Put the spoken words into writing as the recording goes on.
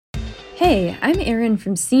Hey, I'm Erin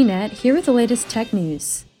from CNET, here with the latest tech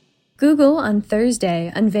news. Google on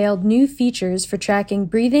Thursday unveiled new features for tracking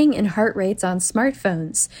breathing and heart rates on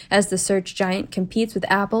smartphones, as the search giant competes with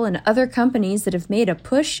Apple and other companies that have made a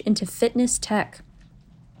push into fitness tech.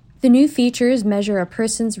 The new features measure a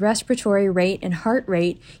person's respiratory rate and heart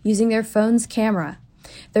rate using their phone's camera.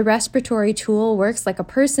 The respiratory tool works like a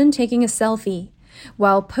person taking a selfie.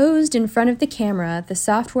 While posed in front of the camera, the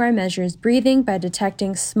software measures breathing by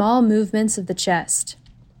detecting small movements of the chest.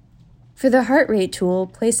 For the heart rate tool,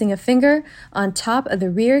 placing a finger on top of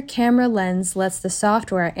the rear camera lens lets the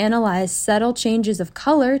software analyze subtle changes of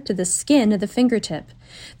color to the skin of the fingertip.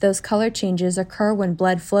 Those color changes occur when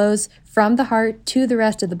blood flows from the heart to the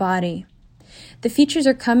rest of the body. The features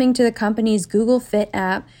are coming to the company's Google Fit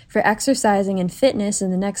app for exercising and fitness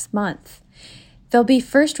in the next month. They'll be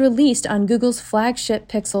first released on Google's flagship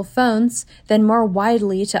Pixel phones, then more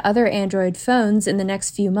widely to other Android phones in the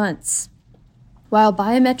next few months. While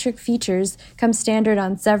biometric features come standard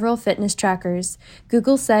on several fitness trackers,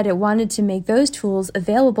 Google said it wanted to make those tools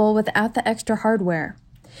available without the extra hardware.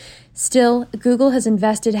 Still, Google has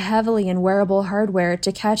invested heavily in wearable hardware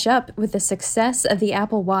to catch up with the success of the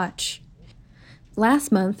Apple Watch.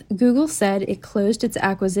 Last month, Google said it closed its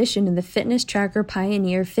acquisition of the fitness tracker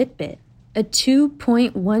pioneer Fitbit, a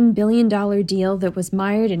 $2.1 billion deal that was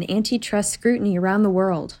mired in antitrust scrutiny around the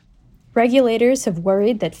world. Regulators have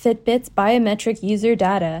worried that Fitbit's biometric user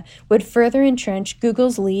data would further entrench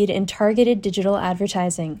Google's lead in targeted digital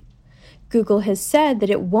advertising. Google has said that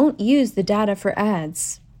it won't use the data for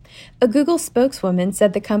ads. A Google spokeswoman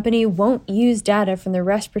said the company won't use data from the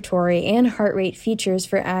respiratory and heart rate features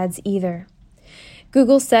for ads either.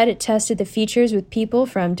 Google said it tested the features with people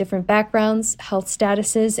from different backgrounds, health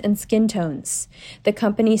statuses, and skin tones. The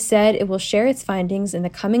company said it will share its findings in the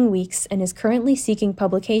coming weeks and is currently seeking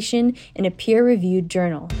publication in a peer-reviewed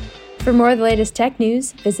journal. For more of the latest tech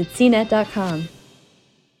news, visit cnet.com.